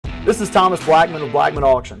This is Thomas Blackmon of Blackmon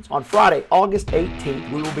Auctions. On Friday, August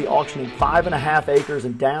 18th, we will be auctioning 5.5 acres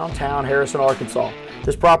in downtown Harrison, Arkansas.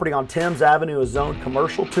 This property on Thames Avenue is zoned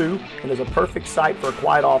Commercial 2 and is a perfect site for a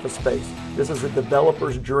quiet office space. This is a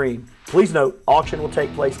developer's dream. Please note, auction will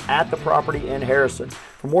take place at the property in Harrison.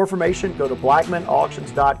 For more information, go to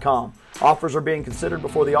blackmonauctions.com. Offers are being considered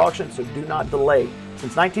before the auction, so do not delay.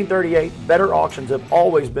 Since 1938, better auctions have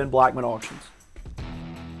always been Blackmon Auctions.